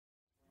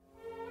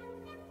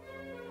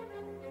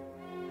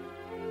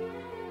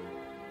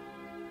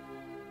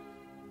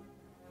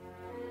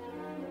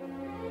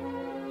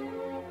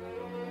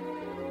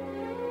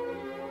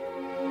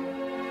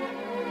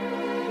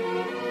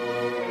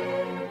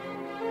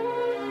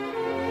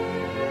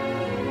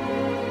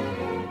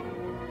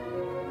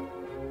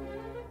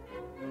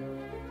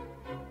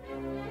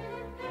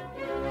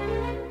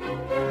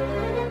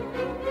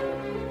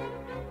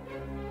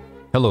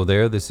Hello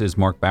there, this is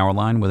Mark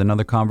Bauerlein with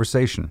another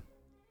conversation.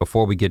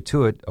 Before we get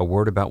to it, a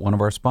word about one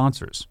of our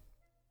sponsors.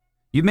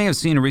 You may have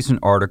seen a recent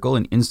article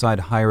in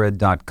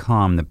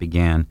InsideHigherEd.com that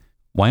began,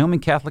 Wyoming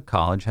Catholic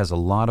College has a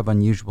lot of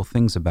unusual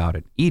things about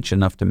it, each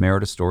enough to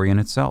merit a story in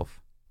itself.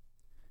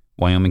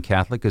 Wyoming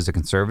Catholic is a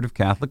conservative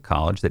Catholic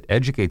college that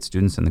educates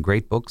students in the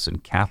great books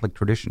and Catholic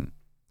tradition.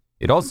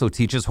 It also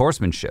teaches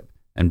horsemanship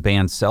and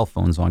bans cell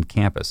phones on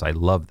campus. I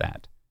love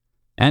that.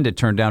 And it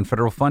turned down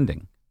federal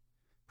funding.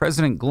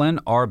 President Glenn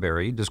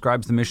Arbery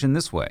describes the mission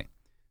this way.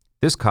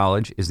 This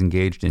college is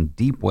engaged in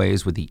deep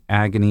ways with the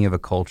agony of a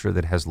culture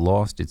that has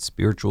lost its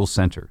spiritual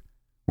center.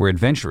 We're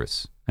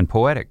adventurous and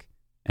poetic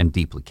and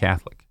deeply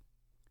Catholic.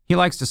 He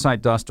likes to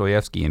cite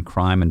Dostoevsky in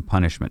Crime and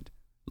Punishment.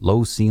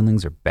 Low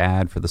ceilings are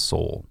bad for the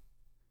soul.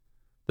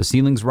 The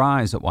ceilings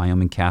rise at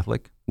Wyoming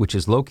Catholic, which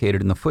is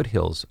located in the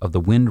foothills of the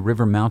Wind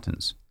River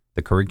Mountains.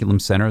 The curriculum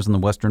centers on the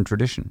Western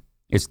tradition.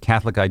 Its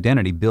Catholic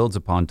identity builds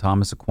upon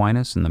Thomas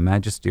Aquinas and the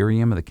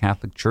magisterium of the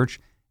Catholic Church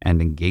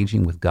and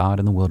engaging with God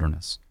in the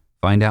wilderness.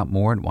 Find out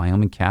more at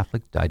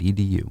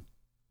wyomingcatholic.edu.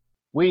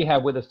 We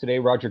have with us today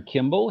Roger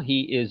Kimball.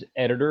 He is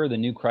editor of the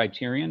New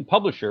Criterion,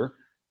 publisher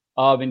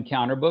of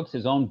Encounter Books.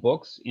 His own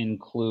books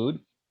include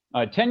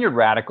Tenured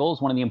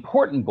Radicals, one of the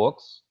important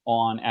books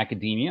on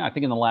academia, I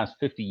think in the last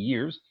 50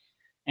 years,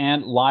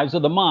 and Lives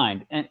of the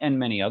Mind, and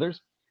many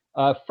others.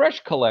 A fresh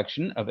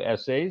collection of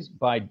essays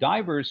by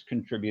diverse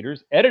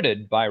contributors,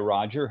 edited by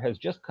Roger, has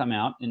just come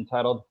out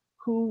entitled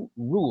Who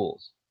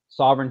Rules?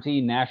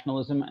 Sovereignty,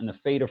 Nationalism, and the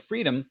Fate of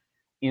Freedom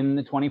in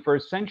the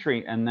 21st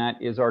Century. And that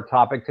is our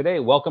topic today.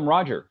 Welcome,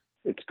 Roger.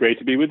 It's great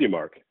to be with you,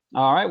 Mark.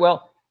 All right.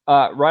 Well,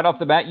 right off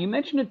the bat, you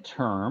mentioned a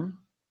term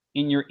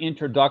in your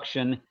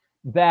introduction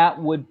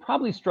that would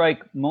probably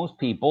strike most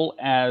people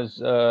as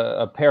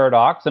a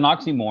paradox, an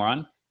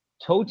oxymoron,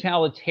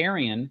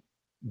 totalitarian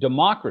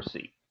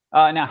democracy.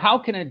 Now, how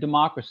can a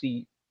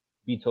democracy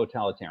be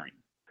totalitarian?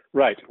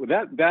 Right. Well,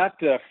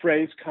 that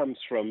phrase comes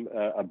from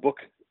a book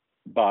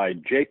by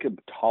Jacob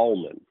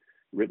Tallman,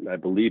 written, I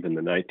believe, in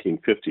the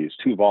 1950s,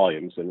 2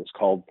 volumes, and it's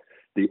called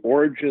The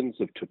Origins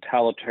of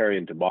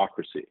Totalitarian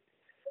Democracy.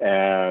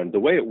 And the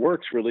way it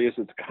works really is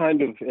it's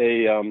kind of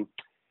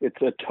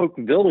it's a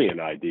Tocquevillian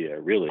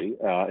idea, really.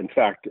 In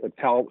fact,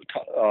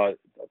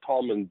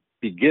 Tallman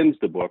begins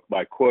the book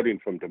by quoting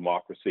from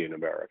Democracy in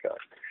America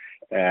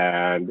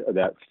and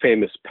that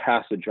famous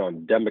passage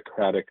on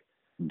democratic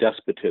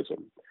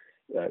despotism.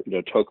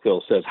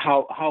 Tocqueville says,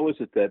 how is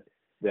it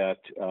that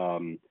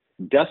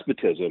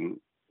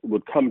despotism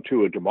would come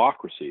to a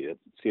democracy? It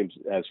seems,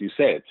 as you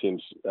say, it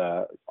seems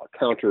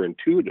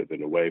counterintuitive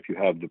in a way if you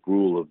have the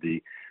rule of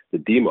the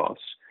demos.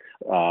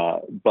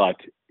 But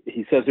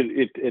he says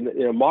in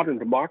a modern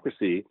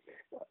democracy,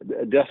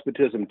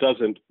 despotism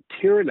doesn't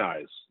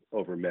tyrannize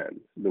over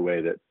men the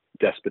way that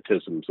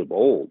despotisms of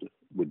old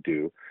would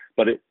do,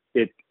 but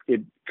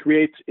it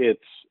creates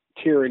its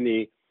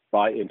tyranny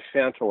by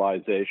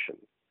infantilization.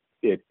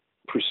 It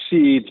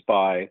proceeds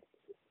by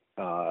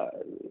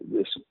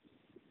this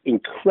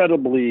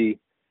incredibly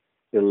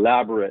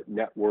elaborate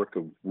network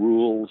of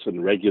rules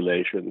and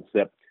regulations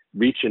that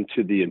reach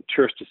into the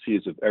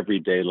interstices of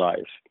everyday life.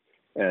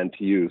 And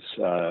to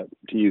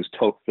use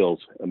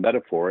Tocqueville's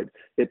metaphor,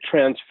 it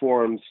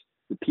transforms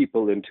the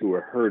people into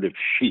a herd of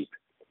sheep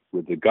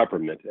with the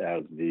government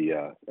as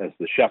the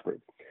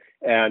shepherd.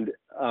 And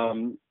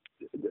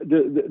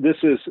this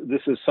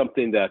is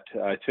something that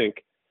I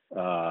think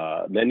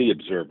many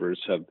observers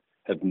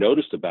have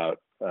noticed about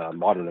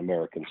modern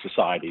American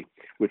society,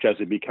 which as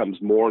it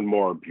becomes more and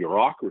more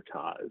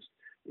bureaucratized,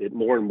 it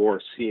more and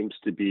more seems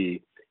to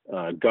be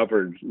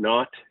governed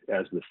not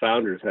as the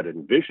founders had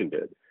envisioned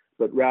it,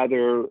 but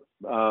rather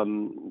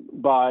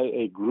by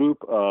a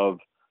group of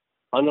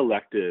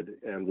unelected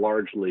and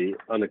largely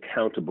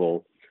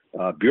unaccountable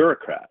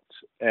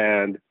bureaucrats.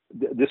 And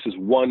this is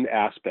one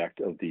aspect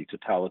of the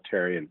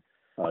totalitarian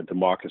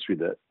democracy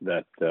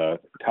that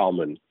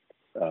Tallman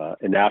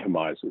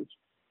anatomizes.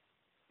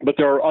 But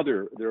there are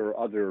other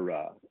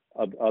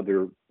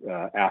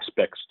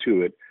aspects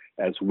to it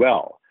as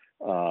well.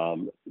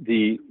 One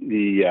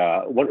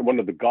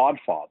of the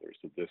godfathers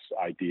of this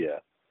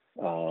idea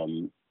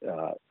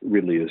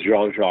really is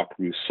Jean-Jacques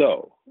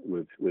Rousseau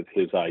with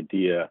his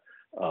idea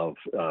of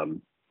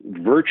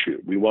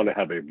virtue. We want to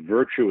have a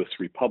virtuous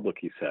republic,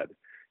 he said.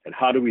 And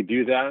how do we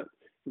do that?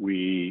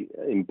 We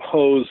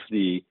impose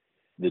the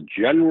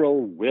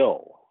general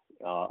will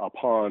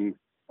upon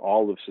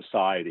all of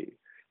society.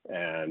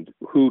 And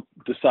who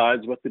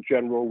decides what the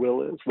general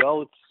will is?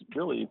 Well, it's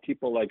really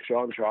people like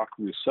Jean-Jacques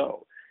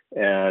Rousseau.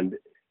 And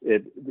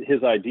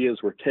his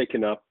ideas were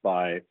taken up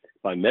by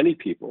many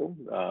people,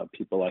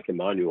 people like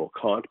Immanuel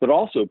Kant, but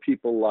also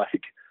people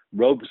like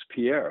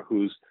Robespierre,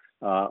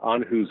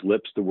 on whose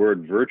lips the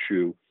word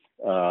virtue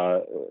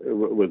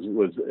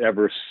was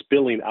ever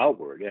spilling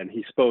outward. And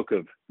he spoke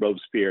of,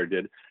 Robespierre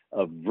did,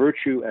 of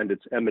virtue and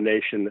its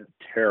emanation,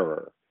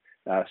 terror.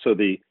 So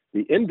the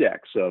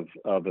index of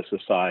a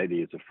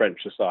society, as a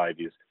French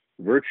society's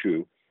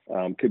virtue,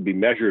 could be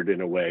measured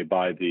in a way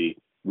by the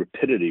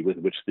rapidity with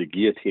which the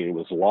guillotine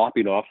was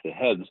lopping off the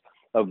heads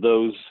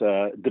those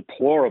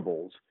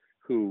deplorables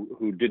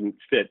who didn't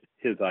fit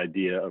his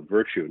idea of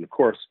virtue. And of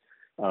course,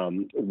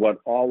 what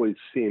always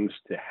seems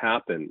to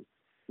happen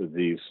with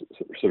these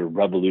sort of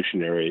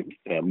revolutionary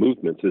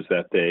movements is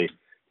that they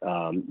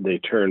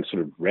turn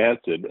sort of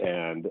rancid,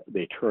 and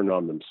they turn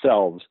on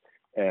themselves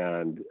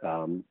and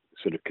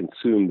sort of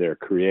consume their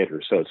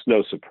creator. So it's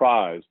no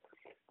surprise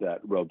that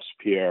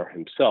Robespierre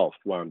himself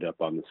wound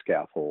up on the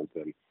scaffold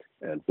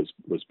and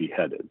was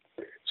beheaded.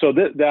 So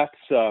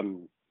that's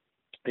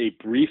a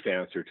brief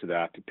answer to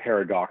that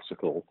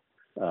paradoxical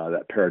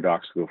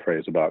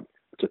phrase about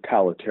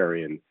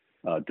totalitarian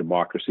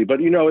democracy. But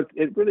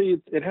it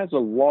really has a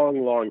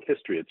long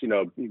history. It's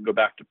you can go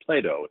back to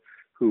Plato,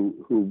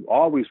 who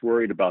always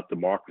worried about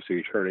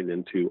democracy turning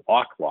into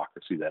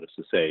ochlocracy, that is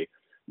to say,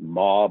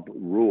 mob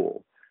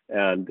rule.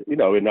 And in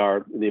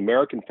the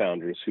American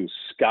founders who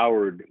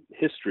scoured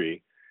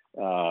history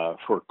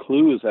for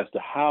clues as to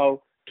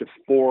how to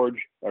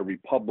forge a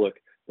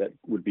republic that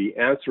would be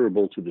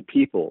answerable to the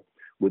people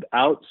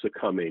without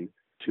succumbing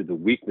to the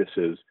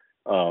weaknesses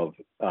of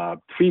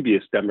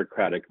previous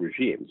democratic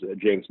regimes.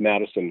 James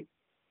Madison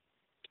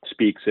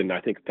speaks in,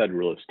 I think,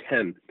 Federalist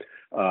 10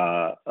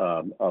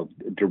 of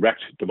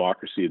direct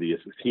democracy, the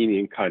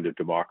Athenian kind of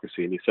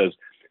democracy. And he says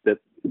that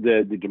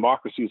the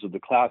democracies of the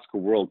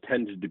classical world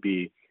tended to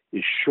be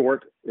as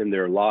short in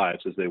their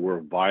lives as they were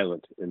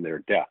violent in their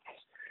deaths.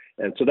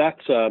 And so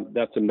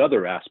that's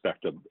another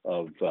aspect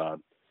of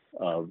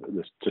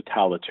this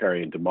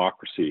totalitarian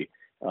democracy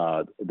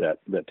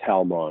that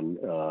Talmon,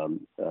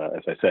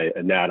 as I say,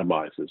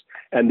 anatomizes.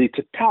 And the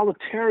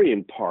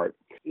totalitarian part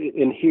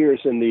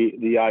inheres in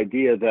the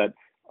idea that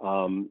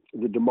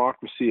the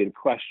democracy in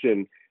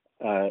question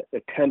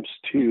attempts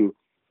to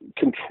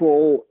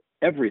control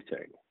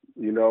everything.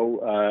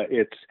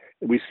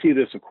 We see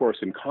this, of course,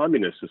 in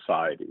communist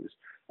societies.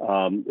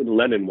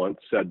 Lenin once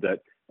said that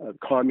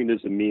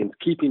communism means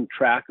keeping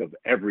track of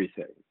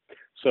everything.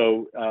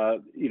 So,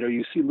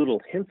 you see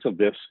little hints of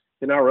this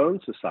in our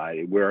own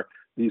society, where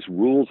these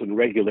rules and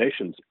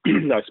regulations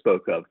I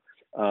spoke of,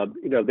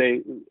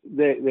 they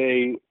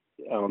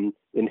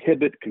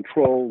inhibit,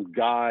 control,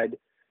 guide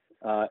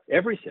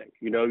everything.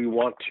 You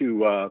want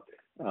to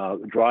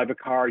drive a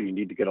car, you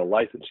need to get a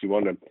license. You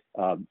want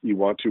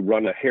to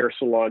run a hair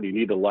salon, you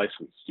need a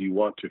license. You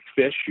want to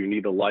fish, you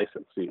need a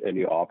license, and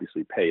you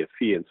obviously pay a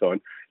fee, and so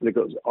on. And it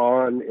goes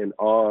on and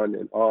on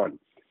and on.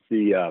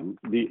 We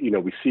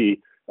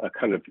see a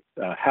kind of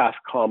half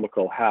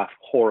comical, half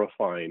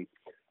horrifying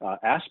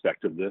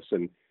aspect of this,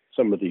 and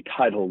some of the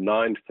Title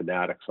IX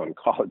fanatics on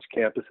college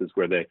campuses,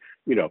 where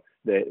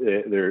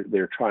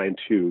they're trying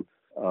to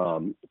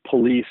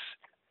police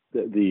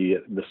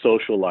the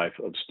social life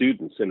of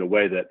students in a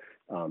way that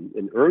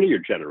an earlier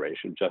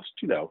generation, just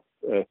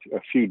a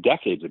few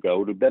decades ago,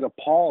 would have been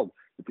appalled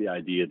at the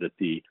idea that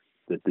the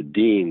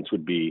deans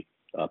would be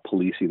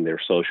policing their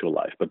social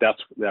life. But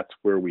that's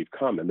where we've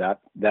come, and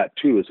that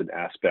too is an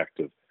aspect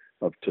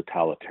of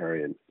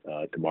totalitarian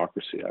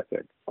democracy, I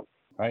think.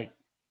 Right.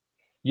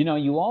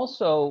 You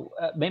also,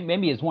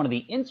 maybe as one of the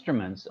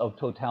instruments of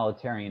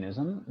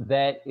totalitarianism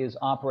that is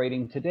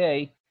operating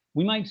today,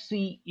 we might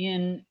see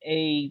in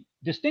a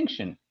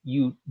distinction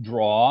you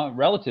draw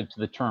relative to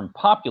the term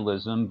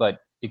populism, but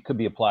it could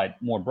be applied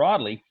more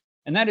broadly,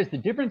 and that is the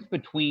difference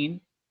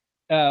between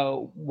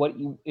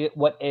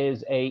what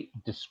is a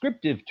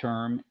descriptive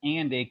term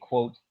and a,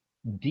 quote,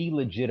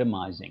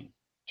 delegitimizing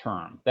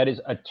term. That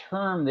is a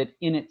term that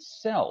in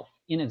itself,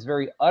 in its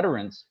very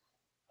utterance,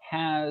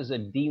 has a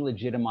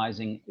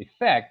delegitimizing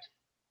effect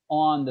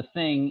on the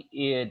thing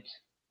it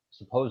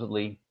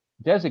supposedly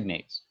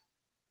designates.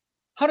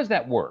 How does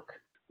that work?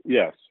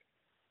 Yes.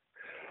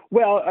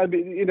 Well, I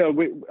mean,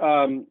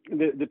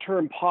 the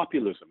term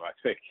populism, I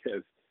think,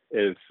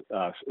 is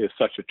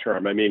such a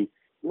term. I mean,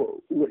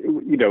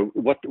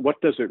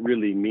 what does it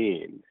really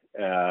mean?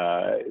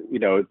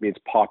 It means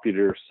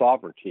popular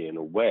sovereignty in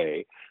a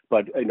way,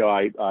 but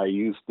I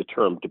used the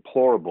term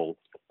deplorable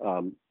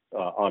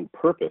on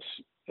purpose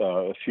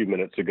a few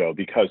minutes ago,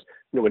 because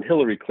when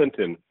Hillary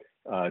Clinton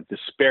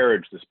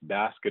disparaged this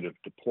basket of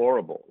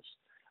deplorables,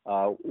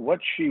 what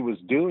she was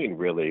doing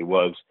really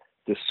was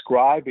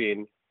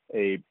describing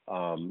a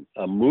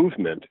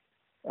movement,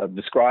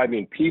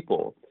 describing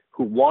people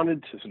who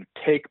wanted to sort of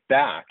take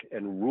back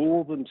and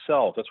rule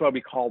themselves. That's why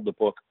we called the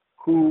book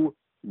 "Who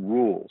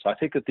Rules." I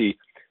think that the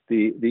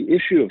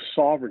issue of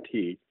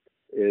sovereignty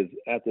is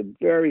at the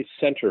very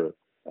center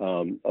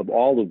of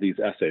all of these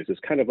essays. It's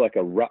kind of like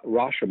a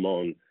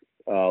Rashomon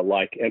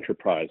like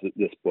enterprise,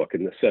 this book,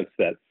 in the sense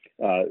that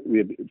we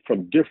have,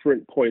 from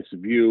different points of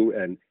view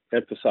and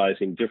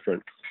emphasizing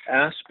different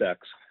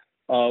aspects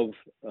of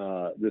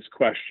this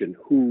question,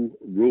 who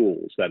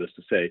rules? That is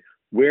to say,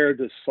 where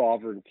does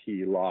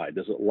sovereignty lie?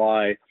 Does it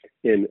lie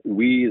in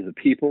we the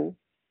people,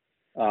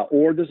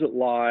 or does it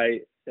lie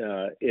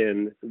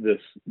in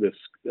this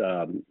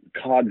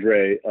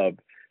cadre of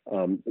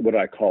what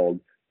I called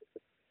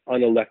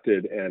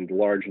unelected and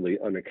largely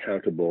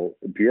unaccountable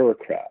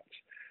bureaucrats?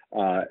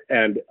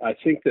 And I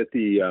think that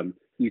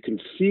you can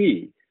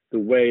see the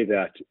way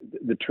that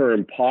the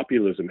term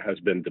populism has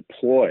been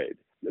deployed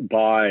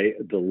by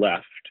the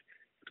left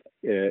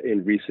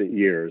in recent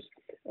years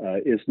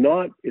it's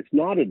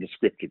not a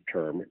descriptive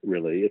term,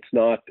 really. It's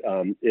not.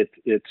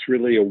 It's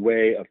really a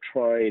way of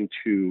trying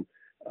to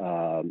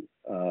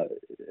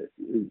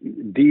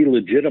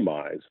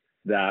delegitimize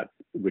that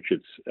which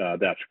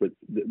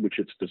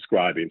it's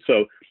describing.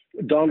 So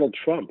Donald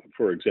Trump,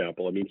 for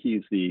example, I mean,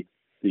 he's the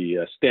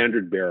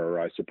standard bearer,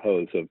 I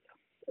suppose, of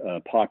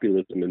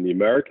populism in the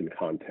American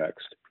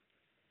context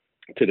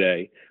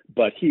today.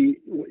 But he,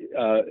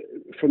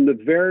 from the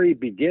very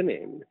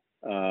beginning,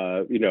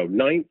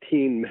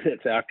 19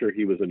 minutes after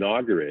he was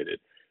inaugurated,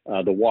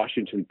 the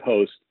Washington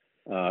Post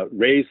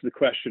raised the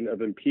question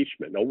of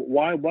impeachment. Now,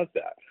 why was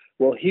that?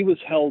 Well, he was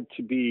held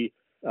to be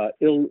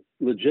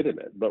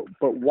illegitimate, but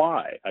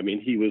why? I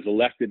mean, he was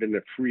elected in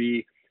a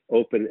free,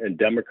 open, and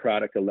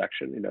democratic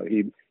election.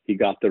 He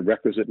got the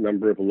requisite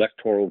number of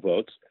electoral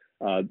votes.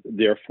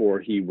 Therefore,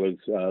 he was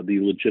the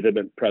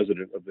legitimate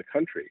president of the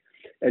country.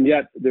 And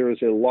yet, there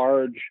is a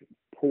large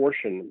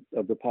portion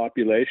of the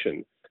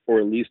population, or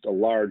at least a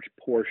large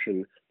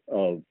portion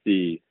of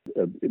the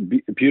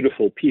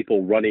beautiful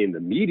people running the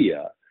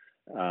media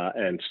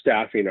and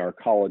staffing our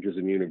colleges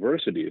and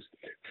universities,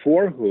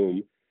 for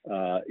whom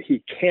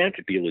he can't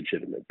be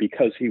legitimate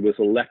because he was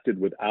elected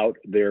without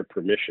their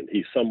permission.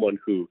 He's someone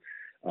who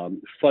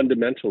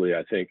fundamentally,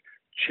 I think,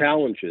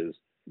 challenges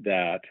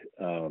that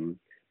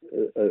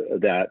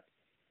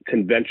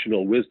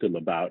conventional wisdom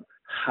about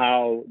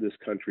how this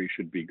country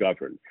should be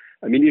governed.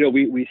 I mean,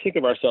 we think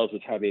of ourselves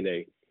as having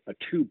a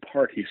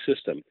two-party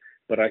system,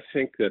 but I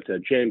think that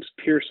James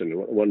Pearson,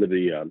 one of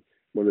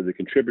the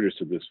contributors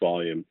to this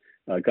volume,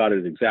 got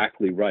it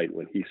exactly right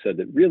when he said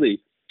that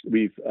really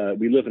we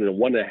live in a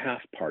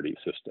 1.5-party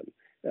system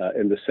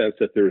in the sense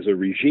that there is a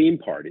regime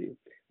party,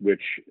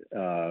 which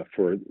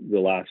for the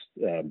last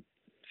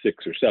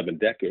 6 or 7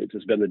 decades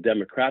has been the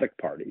Democratic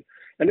Party,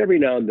 and every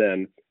now and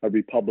then a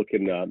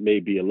Republican may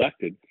be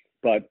elected,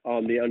 but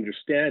on the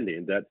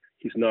understanding that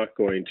he's not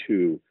going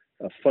to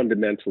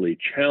fundamentally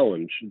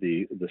challenge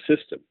the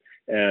system.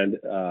 And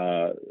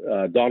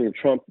Donald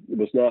Trump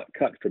was not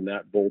cut from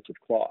that bolt of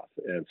cloth.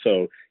 And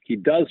so he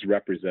does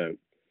represent,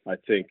 I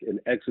think, an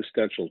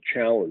existential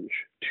challenge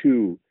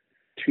to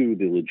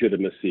the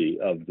legitimacy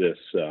of this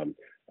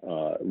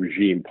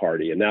regime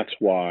party. And that's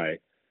why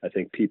I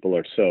think people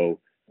are so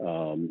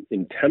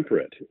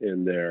intemperate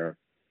in their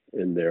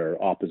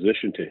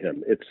opposition to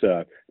him.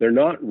 They're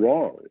not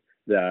wrong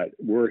that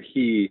were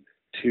he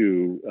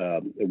to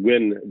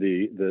win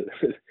the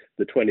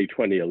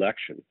 2020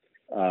 election,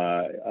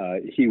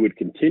 he would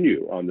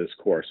continue on this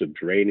course of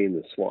draining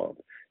the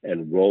swamp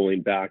and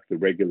rolling back the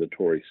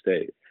regulatory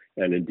state,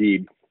 and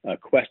indeed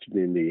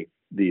questioning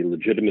the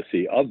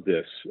legitimacy of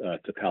this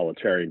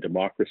totalitarian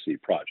democracy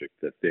project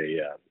that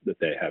they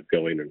have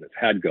going and have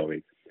had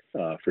going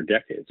for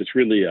decades. It's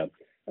really a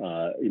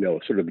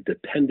sort of a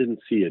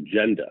dependency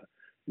agenda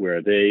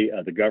where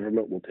the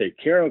government will take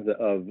care of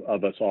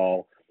us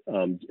all.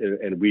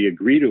 And we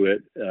agree to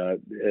it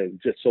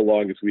just so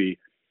long as we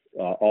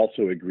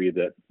also agree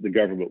that the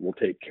government will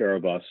take care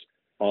of us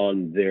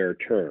on their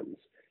terms.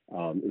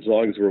 As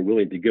long as we're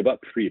willing to give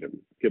up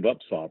freedom, give up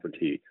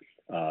sovereignty,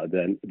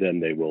 then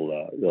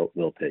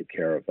they'll take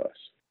care of us.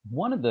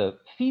 One of the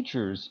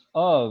features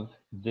of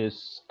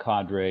this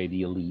cadre,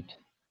 the elite,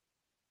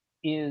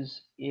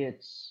 is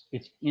its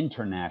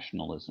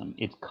internationalism,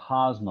 its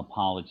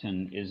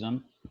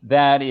cosmopolitanism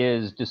that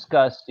is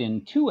discussed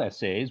in 2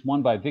 essays,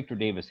 one by Victor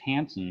Davis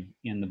Hanson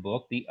in the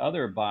book, the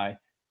other by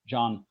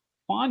John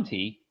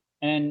Fonte.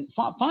 And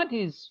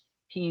Fonte's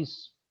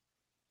piece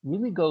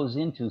really goes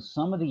into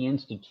some of the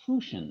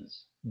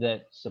institutions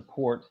that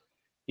support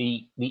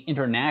the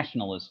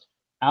internationalist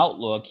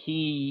outlook.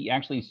 He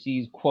actually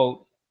sees,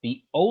 quote,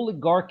 the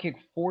oligarchic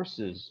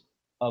forces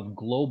of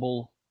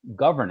global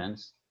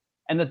governance,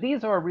 and that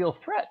these are a real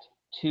threat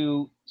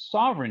to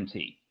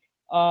sovereignty.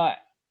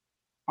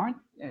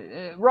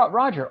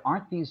 Roger,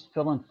 aren't these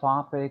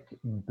philanthropic,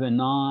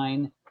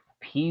 benign,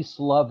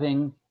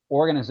 peace-loving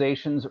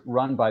organizations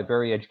run by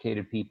very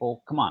educated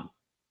people? Come on.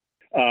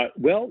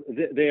 Well,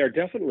 they are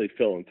definitely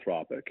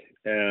philanthropic,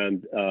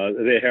 and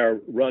they are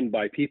run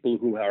by people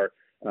who are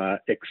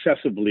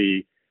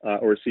excessively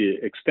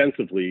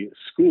extensively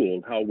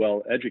schooled. How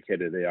well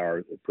educated they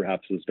are,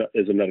 perhaps,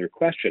 is another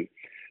question.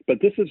 But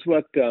this is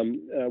what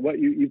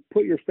you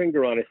put your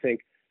finger on, I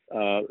think,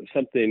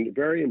 something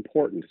very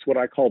important. It's what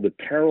I call the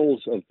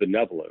perils of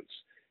benevolence.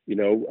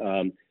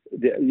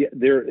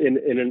 They're in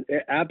an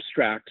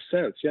abstract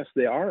sense. Yes,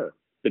 they are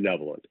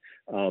benevolent.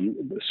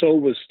 So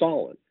was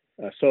Stalin.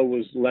 So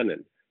was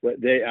Lenin.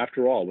 What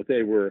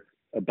they were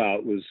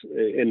about was,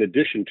 in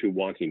addition to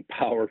wanting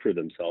power for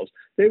themselves,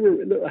 they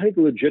were, I think,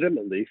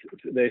 legitimately,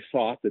 they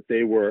thought that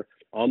they were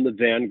on the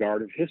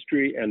vanguard of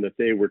history and that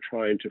they were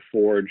trying to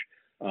forge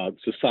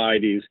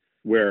societies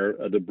where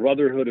the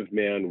brotherhood of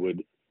man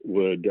would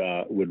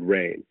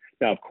reign.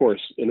 Now, of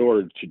course, in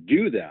order to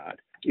do that,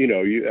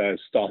 as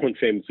Stalin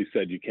famously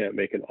said, you can't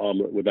make an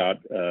omelet without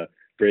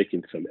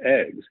breaking some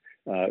eggs.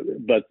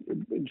 But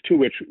to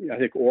which I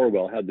think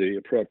Orwell had the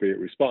appropriate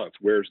response: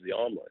 "Where's the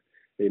omelet?"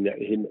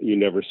 You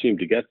never seem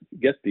to get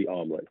the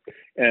omelet.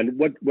 And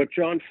what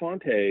John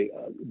Fonte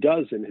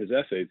does in his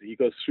essays, he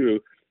goes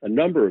through a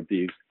number of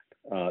these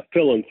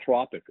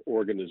philanthropic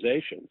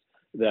organizations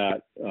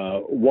that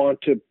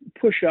want to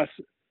push us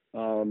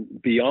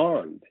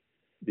beyond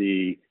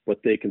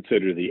what they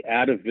consider the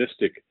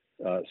atavistic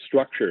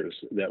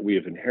structures that we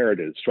have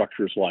inherited,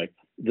 structures like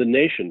the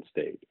nation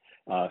state,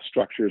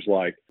 structures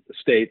like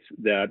states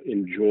that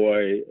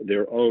enjoy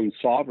their own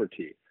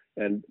sovereignty.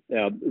 And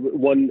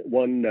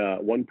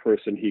one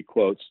person he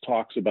quotes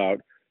talks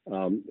about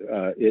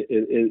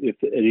if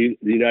the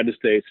United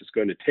States is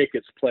going to take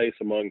its place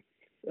among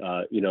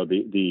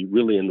the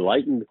really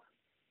enlightened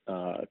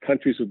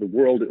countries of the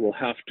world, we'll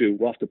have to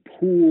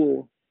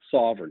pool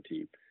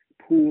sovereignty,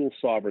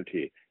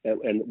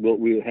 and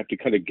we'll have to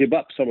kind of give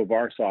up some of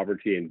our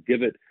sovereignty and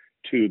give it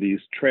to these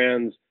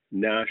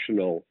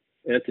transnational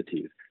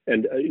entities.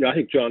 And I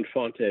think John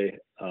Fonte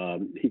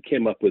he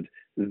came up with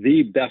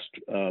the best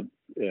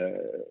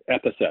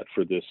epithet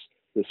for this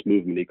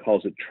movement. He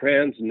calls it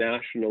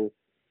transnational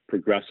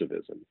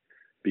progressivism,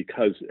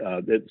 because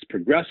it's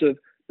progressive,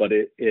 but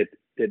it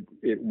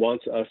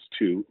wants us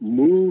to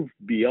move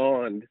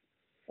beyond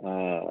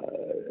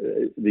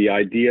the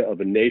idea of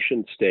a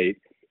nation state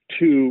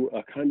to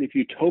a kind of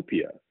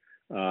utopia.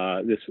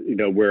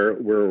 Where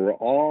we're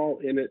all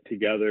in it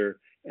together,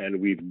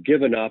 and we've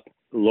given up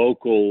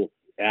local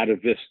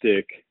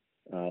atavistic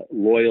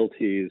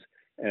loyalties,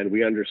 and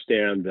we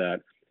understand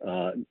that,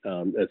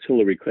 as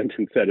Hillary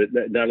Clinton said,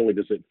 not only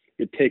does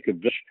it take a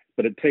village,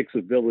 but it takes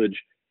a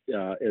village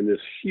in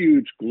this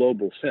huge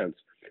global sense.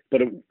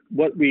 But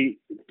what we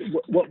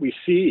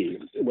see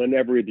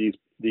whenever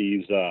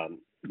these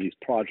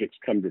projects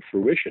come to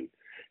fruition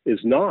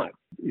is not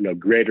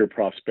greater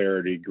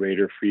prosperity,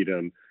 greater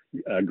freedom,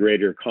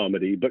 greater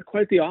comedy, but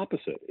quite the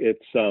opposite.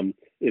 It's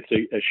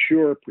a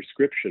sure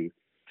prescription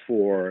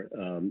for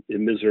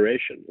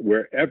immiseration.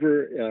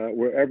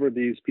 Wherever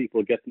these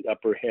people get the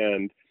upper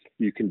hand,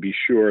 you can be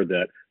sure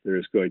that there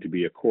is going to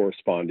be a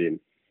corresponding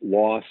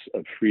loss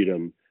of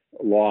freedom,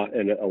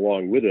 and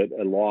along with it,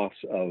 a loss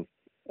of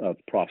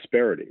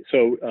prosperity.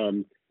 So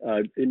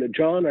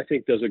John, I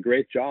think, does a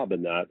great job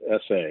in that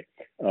essay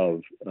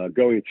of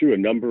going through a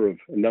number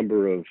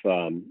of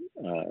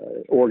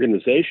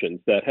organizations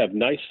that have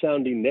nice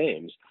sounding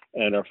names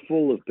and are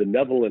full of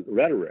benevolent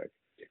rhetoric,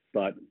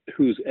 but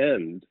whose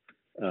end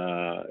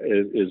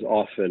is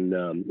often,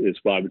 is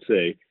what I would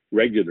say,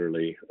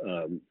 regularly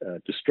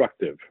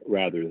destructive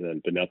rather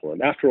than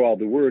benevolent. After all,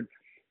 the word,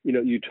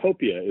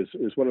 utopia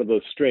is one of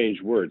those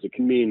strange words. It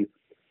can mean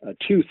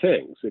two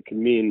things. It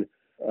can mean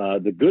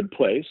the good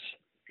place,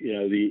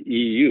 the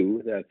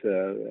EU, that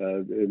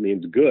it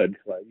means good,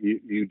 like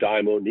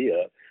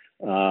eudaimonia,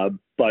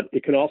 but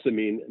it can also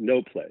mean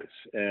no place.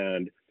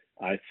 And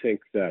I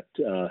think that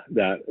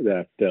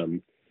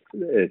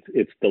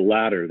it's the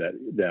latter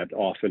that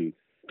often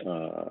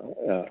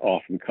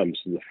comes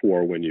to the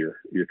fore when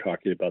you're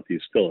talking about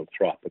these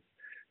philanthropic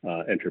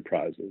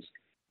enterprises.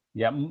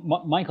 Yeah,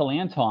 Michael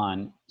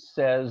Anton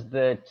says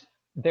that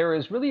there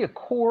is really a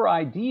core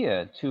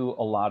idea to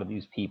a lot of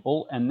these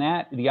people, and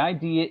that the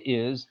idea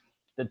is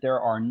that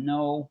there are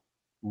no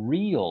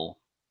real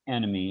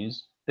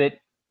enemies, that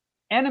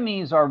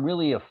enemies are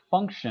really a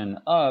function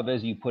of,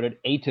 as you put it,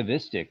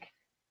 atavistic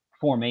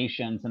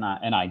formations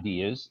and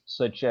ideas,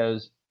 such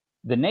as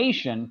the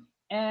nation.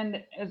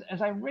 And as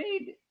I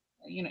read,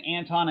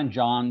 Anton and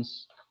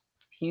John's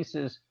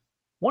pieces,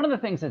 one of the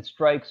things that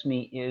strikes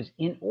me is,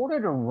 in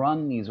order to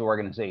run these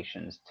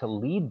organizations, to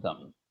lead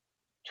them,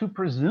 to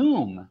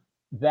presume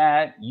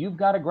that you've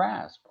got a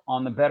grasp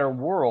on the better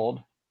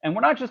world. And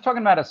we're not just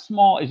talking about a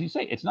small, as you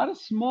say, it's not a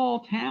small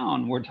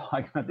town we're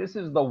talking about. This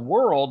is the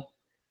world.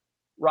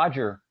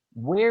 Roger,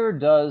 where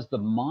does the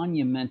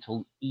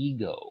monumental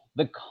ego,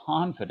 the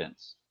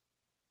confidence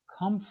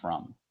come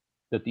from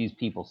that these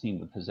people seem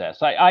to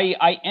possess?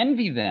 I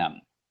envy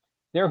them.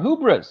 Their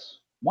hubris.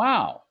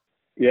 Wow.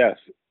 Yes.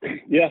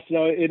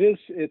 No, it is.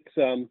 It's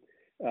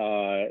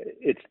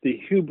the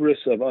hubris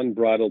of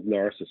unbridled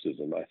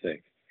narcissism, I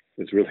think.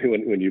 It's really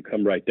when you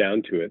come right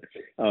down to it.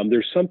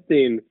 There's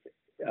something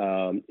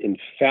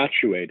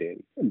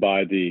infatuating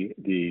by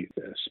the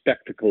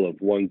spectacle of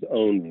one's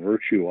own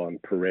virtue on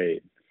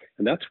parade.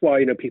 And that's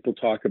why, people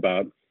talk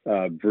about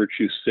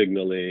virtue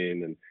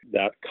signaling and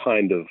that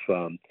kind of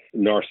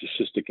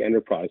narcissistic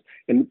enterprise.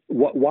 And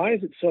why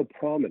is it so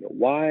prominent?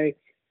 Why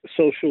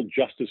social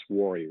justice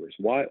warriors?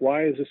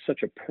 Why is this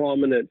such a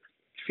prominent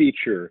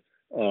feature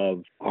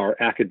of our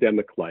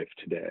academic life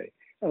today?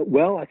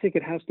 Well, I think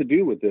it has to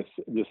do with this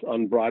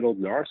unbridled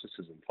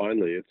narcissism.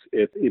 Finally,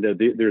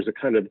 there's a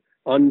kind of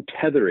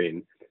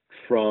untethering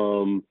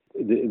from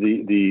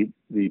the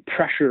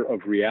pressure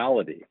of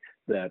reality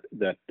that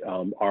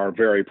our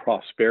very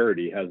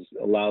prosperity has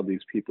allowed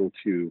these people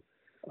to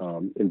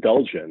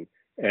indulge in.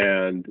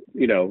 And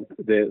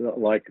they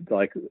like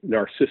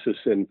Narcissus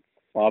in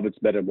Ovid's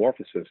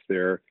Metamorphosis,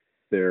 they're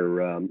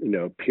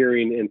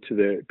peering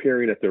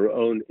at their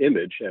own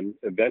image, and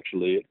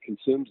eventually it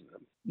consumes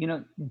them.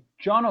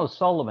 John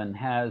O'Sullivan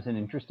has an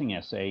interesting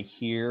essay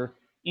here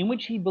in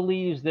which he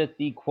believes that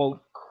the,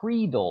 quote,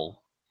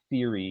 creedal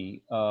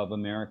theory of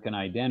American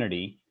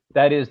identity,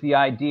 that is the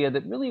idea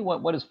that really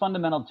what is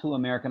fundamental to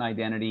American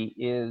identity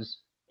is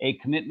a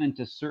commitment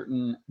to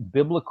certain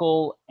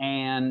biblical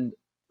and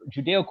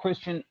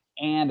Judeo-Christian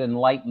and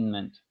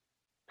Enlightenment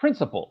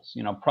principles,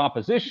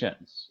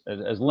 propositions,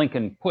 as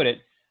Lincoln put it,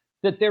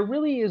 that there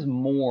really is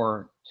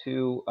more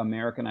to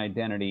American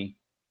identity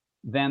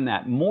than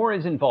that. More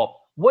is involved.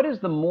 What is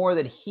the more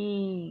that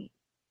he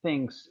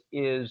thinks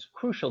is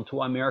crucial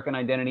to American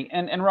identity?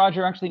 And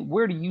Roger, actually,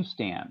 where do you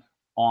stand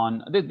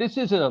on this?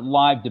 Is a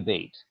live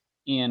debate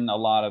in a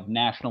lot of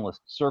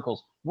nationalist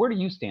circles. Where do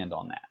you stand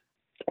on that?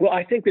 Well,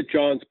 I think that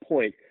John's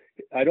point,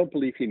 I don't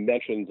believe he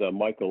mentions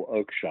Michael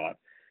Oakeshott,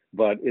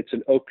 but it's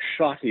an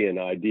Oakeshottian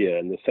idea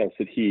in the sense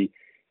that he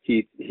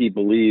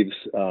believes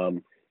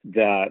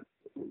that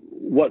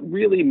what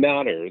really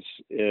matters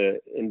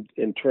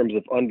in terms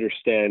of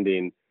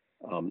understanding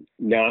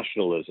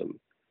nationalism,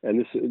 and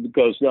this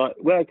goes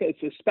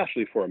it's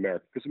especially for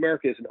America, because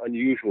America is an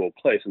unusual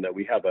place in that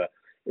we have a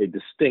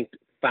distinct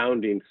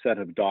founding set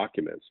of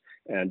documents,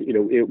 and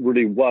it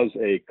really was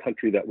a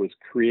country that was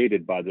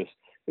created by this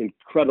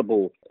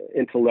incredible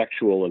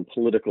intellectual and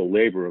political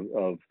labor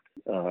of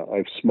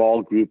a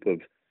small group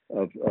of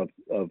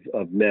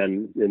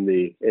men in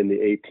the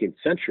 18th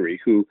century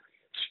who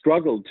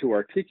struggled to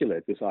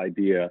articulate this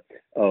idea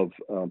of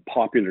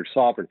popular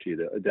sovereignty,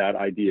 that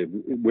idea of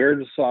where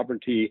does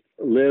sovereignty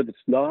live?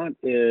 It's not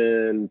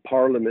in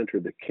Parliament or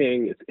the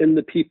king, it's in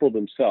the people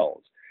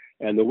themselves.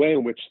 And the way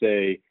in which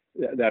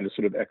that is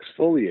sort of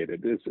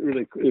exfoliated is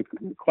really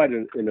quite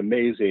an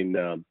amazing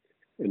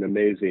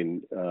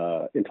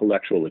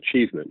intellectual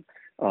achievement.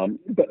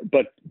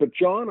 But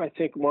John, I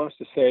think, wants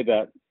to say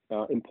that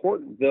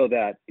important though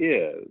that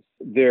is,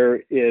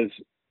 there is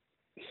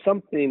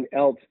something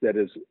else that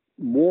is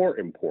more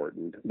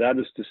important. That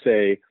is to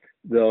say,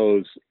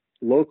 those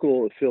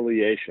local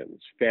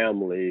affiliations,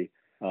 family,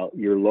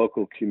 your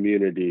local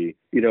community.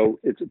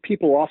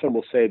 People often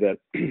will say that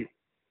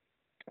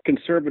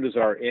conservatives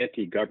are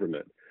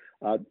anti-government.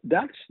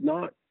 That's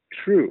not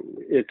true.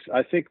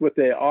 I think what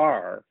they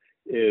are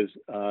is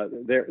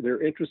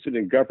they're interested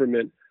in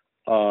government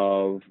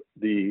of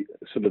the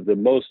sort of the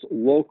most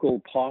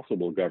local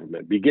possible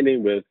government,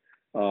 beginning with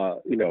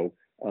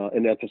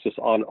an emphasis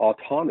on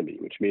autonomy,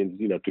 which means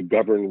to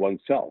govern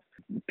oneself.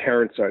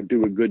 Parents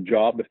do a good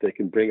job if they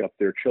can bring up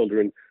their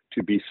children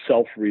to be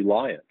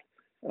self-reliant.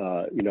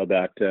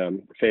 That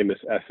famous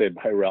essay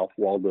by Ralph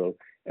Waldo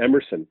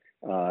Emerson.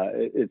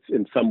 It's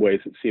in some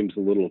ways it seems a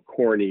little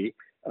corny,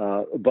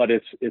 but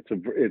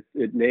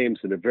it names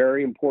a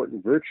very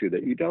important virtue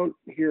that you don't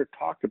hear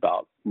talked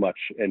about much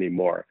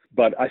anymore.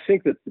 But I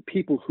think that the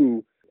people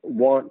who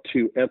want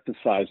to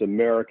emphasize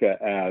America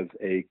as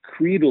a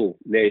creedal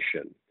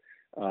nation,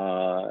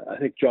 I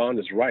think John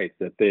is right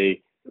that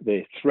they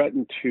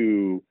threaten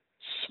to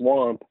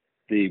swamp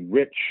the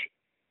rich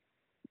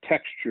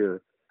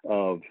texture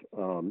of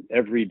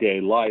everyday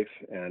life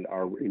and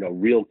our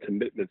real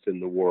commitments in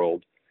the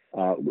world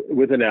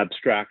with an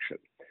abstraction.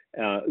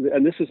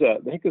 And I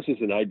think this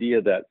is an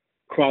idea that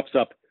crops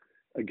up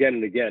again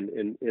and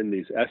again in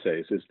these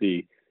essays, is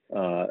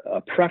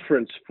a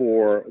preference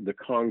for the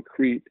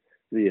concrete,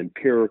 the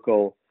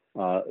empirical,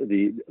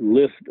 the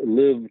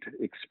lived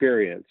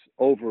experience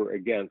over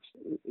against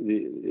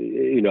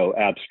the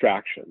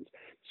abstractions.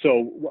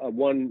 So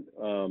one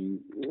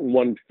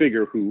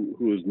figure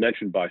who is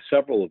mentioned by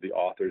several of the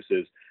authors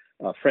is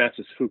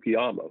Francis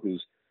Fukuyama,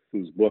 whose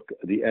book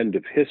The End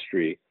of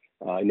History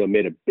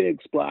made a big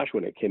splash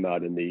when it came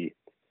out in the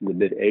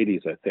mid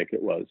 80s, I think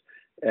it was.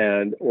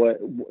 And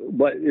what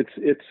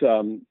it's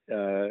a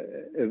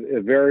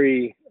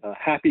very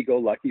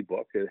happy-go-lucky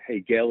book,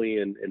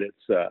 Hegelian in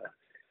its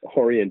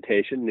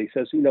orientation. And he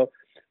says,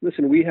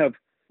 listen, we have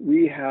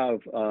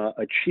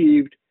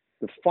achieved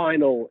the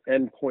final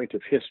endpoint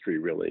of history,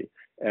 really.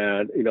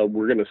 And,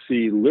 we're going to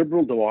see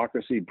liberal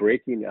democracy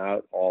breaking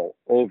out all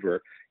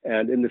over.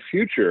 And in the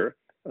future,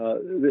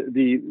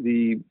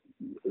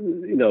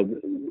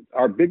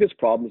 our biggest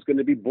problem is going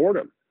to be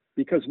boredom,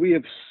 because we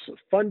have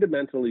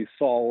fundamentally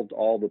solved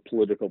all the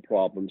political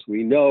problems.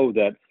 We know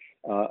that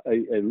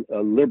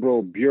a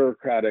liberal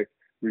bureaucratic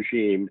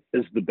regime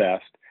is the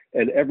best,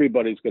 and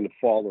everybody's going to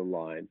fall in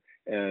line.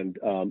 And,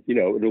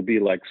 it'll be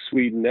like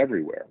Sweden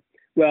everywhere.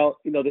 Well,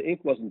 the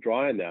ink wasn't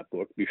dry in that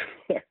book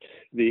before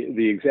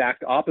the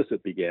exact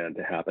opposite began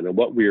to happen. And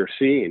what we are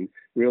seeing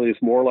really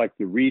is more like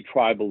the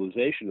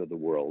retribalization of the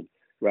world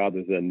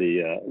rather than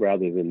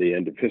the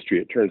end of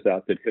history. It turns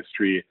out that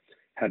history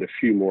had a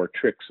few more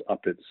tricks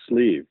up its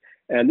sleeve.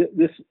 And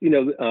this,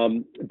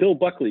 Bill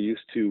Buckley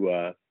used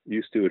to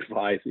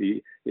advise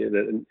a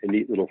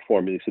neat little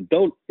formula. He said,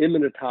 don't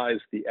immanentize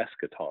the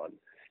eschaton,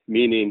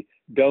 meaning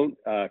don't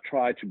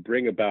try to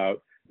bring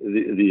about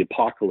the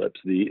apocalypse,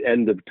 the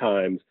end of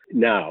times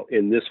now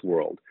in this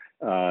world.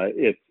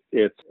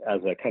 it's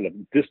as a kind of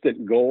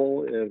distant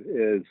goal.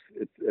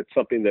 It's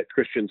something that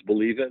Christians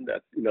believe in,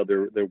 that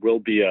there will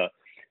be a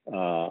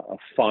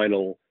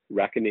final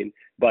reckoning,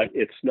 but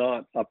it's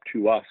not up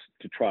to us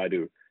to try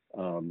to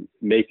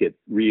make it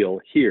real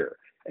here.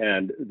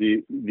 And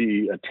the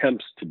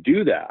attempts to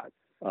do that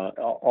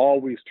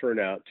always turn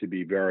out to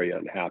be very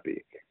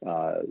unhappy.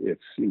 There's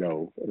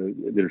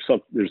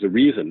a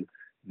reason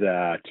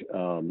that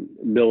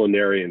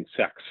millenarian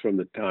sects from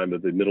the time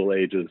of the Middle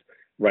Ages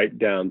right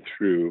down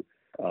through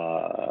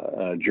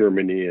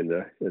Germany in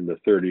the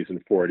 30s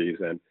and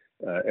 40s and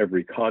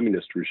every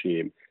communist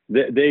regime,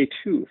 they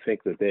too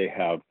think that they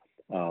have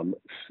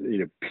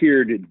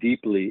peered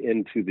deeply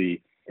into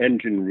the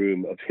engine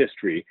room of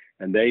history,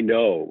 and they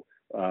know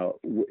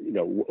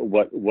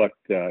what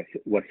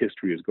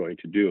history is going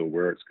to do and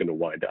where it's going to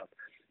wind up.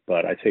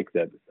 But I think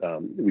that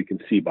we can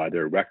see by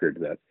their record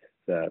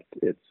that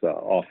it's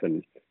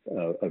often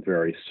a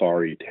very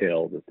sorry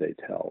tale that they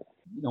tell.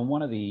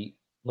 One of the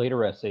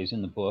later essays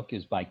in the book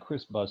is by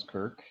Chris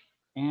Buskirk,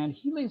 and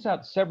he lays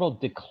out several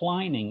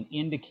declining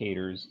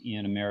indicators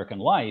in American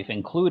life,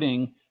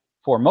 including,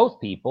 for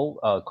most people,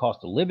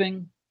 cost of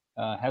living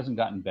hasn't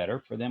gotten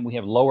better for them. We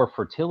have lower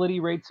fertility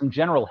rates. Some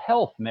general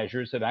health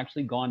measures have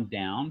actually gone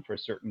down for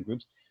certain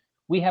groups.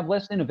 We have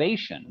less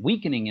innovation,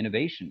 weakening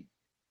innovation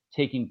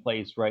taking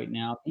place right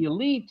now. The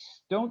elites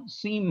don't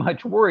seem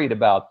much worried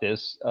about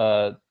this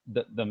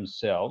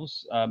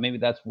themselves. Maybe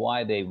that's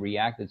why they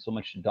reacted so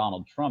much to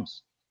Donald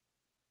Trump's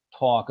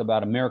talk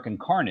about American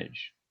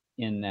carnage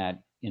in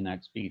that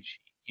speech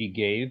he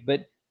gave.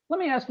 But let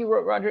me ask you,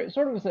 Roger,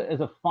 sort of as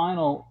a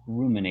final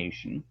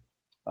rumination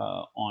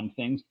on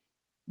things,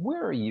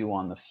 where are you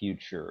on the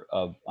future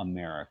of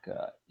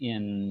America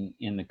in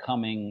the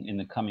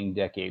coming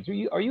decades?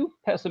 Are you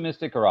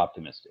pessimistic or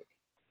optimistic?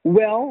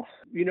 Well,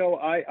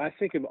 I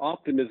think of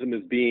optimism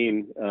as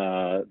being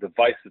the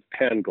vice of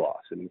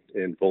Pangloss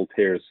in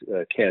Voltaire's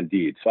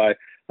Candide. So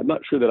I'm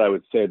not sure that I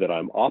would say that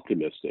I'm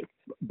optimistic,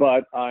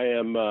 but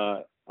I'm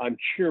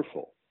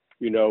cheerful.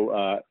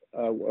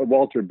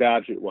 Walter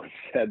Bagehot once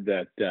said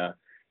that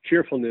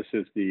cheerfulness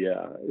is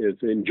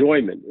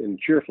enjoyment, and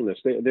cheerfulness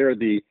they're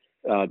the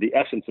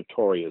essence of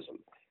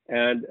Toryism.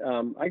 And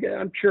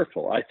I'm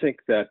cheerful. I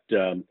think that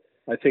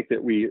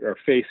we are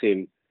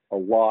facing a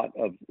lot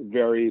of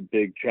very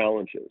big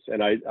challenges,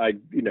 and I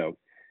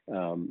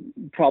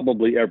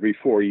probably every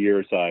 4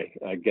 years I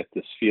get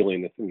this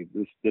feeling that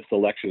this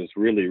election is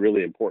really,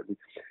 really important.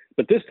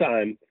 But this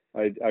time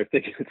I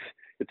think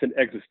it's an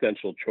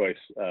existential choice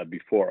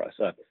before us.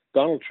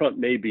 Donald Trump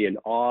may be an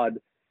odd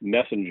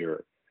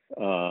messenger,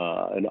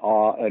 an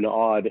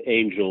odd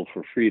angel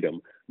for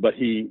freedom, but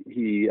he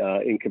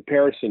in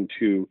comparison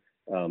to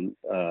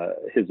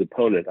his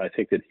opponent, I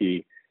think that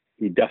he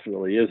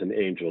definitely is an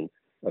angel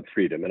of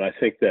freedom. And I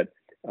think that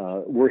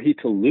were he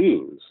to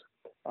lose,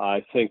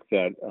 I think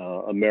that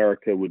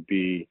America would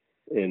be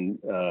in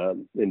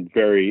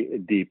very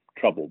deep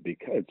trouble,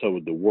 because so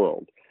would the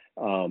world.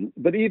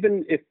 But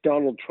even if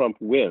Donald Trump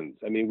wins,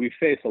 I mean, we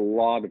face a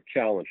lot of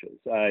challenges.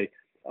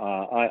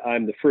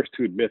 I'm the first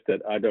to admit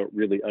that I don't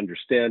really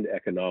understand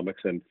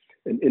economics, and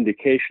an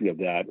indication of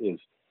that is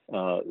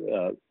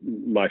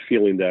my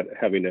feeling that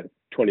having a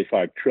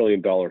 $25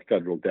 trillion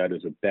federal debt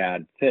is a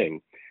bad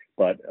thing.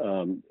 But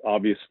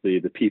obviously,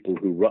 the people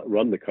who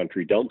run the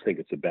country don't think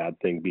it's a bad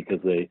thing, because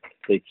they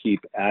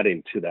keep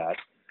adding to that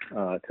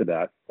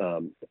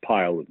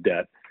pile of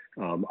debt.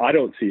 I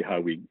don't see how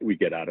we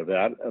get out of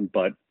that,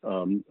 but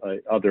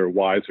other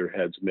wiser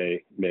heads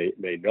may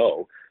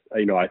know.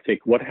 I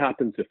think what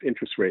happens if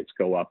interest rates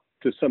go up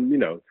to some,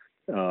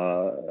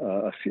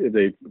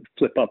 they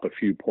flip up a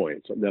few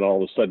points, and then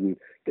all of a sudden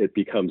it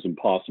becomes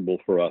impossible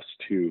for us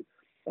to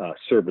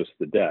service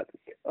the debt.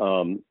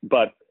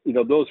 But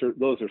those are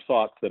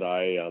thoughts that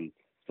I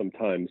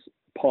sometimes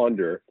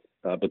ponder,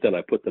 but then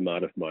I put them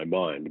out of my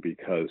mind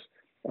because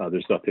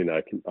there's nothing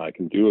I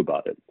can do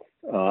about it.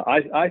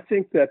 I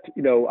think that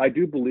I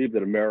do believe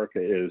that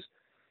America is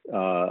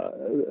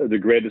the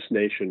greatest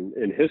nation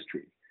in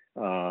history.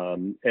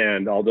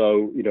 And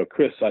although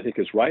Chris, I think,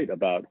 is right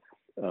about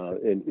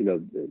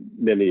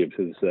many of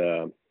his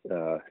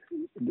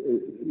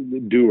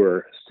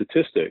doer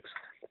statistics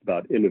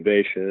about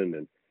innovation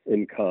and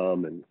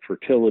income and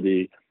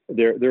fertility,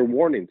 they're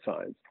warning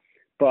signs.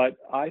 But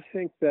I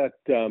think that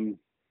there's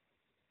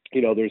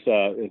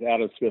as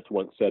Adam Smith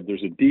once said,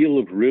 there's a deal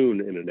of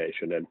ruin in a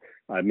nation, and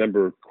I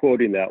remember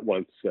quoting that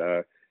once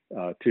in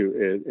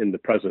the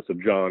presence of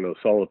John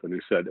O'Sullivan,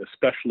 who said,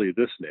 "Especially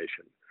this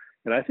nation."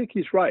 And I think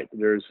he's right.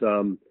 There's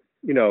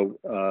we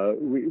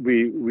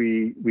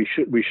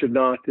should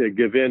not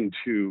give in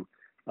to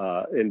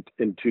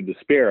into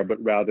despair,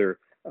 but rather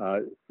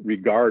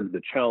regard the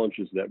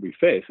challenges that we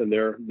face. And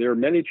there are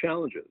many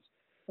challenges.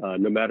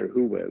 No matter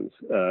who wins,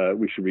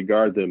 we should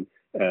regard them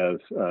as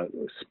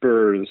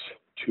spurs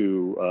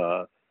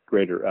to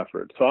greater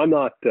effort. So I'm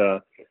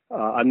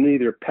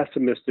neither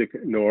pessimistic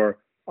nor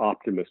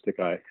optimistic.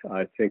 I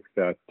think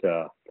that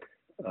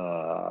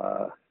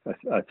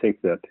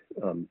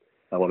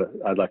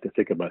I'd like to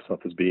think of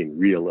myself as being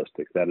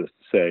realistic. That is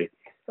to say,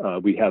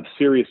 We have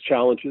serious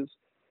challenges,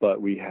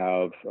 but we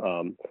have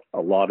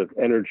a lot of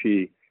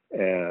energy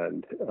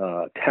and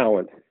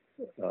talent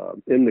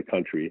in the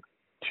country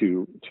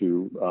to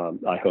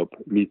I hope,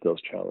 meet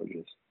those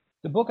challenges.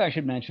 The book, I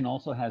should mention,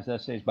 also has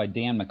essays by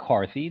Dan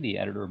McCarthy, the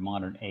editor of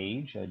Modern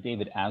Age,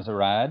 David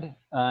Azarad,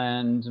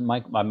 and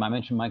I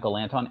mentioned Michael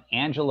Anton,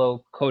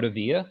 Angelo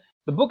Codavia.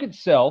 The book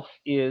itself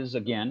is,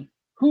 again,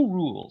 Who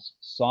Rules?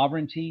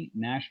 Sovereignty,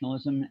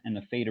 Nationalism, and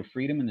the Fate of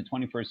Freedom in the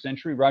 21st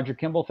Century. Roger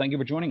Kimball, thank you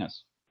for joining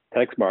us.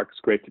 Thanks, Mark. It's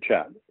great to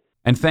chat.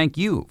 And thank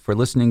you for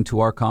listening to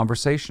our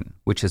conversation,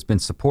 which has been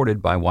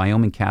supported by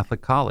Wyoming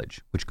Catholic College,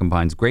 which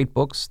combines great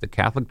books, the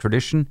Catholic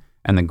tradition,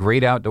 and the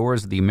great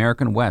outdoors of the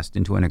American West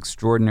into an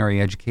extraordinary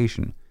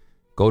education.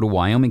 Go to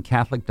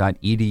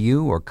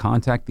wyomingcatholic.edu or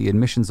contact the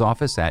admissions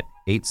office at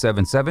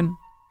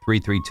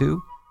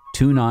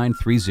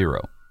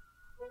 877-332-2930.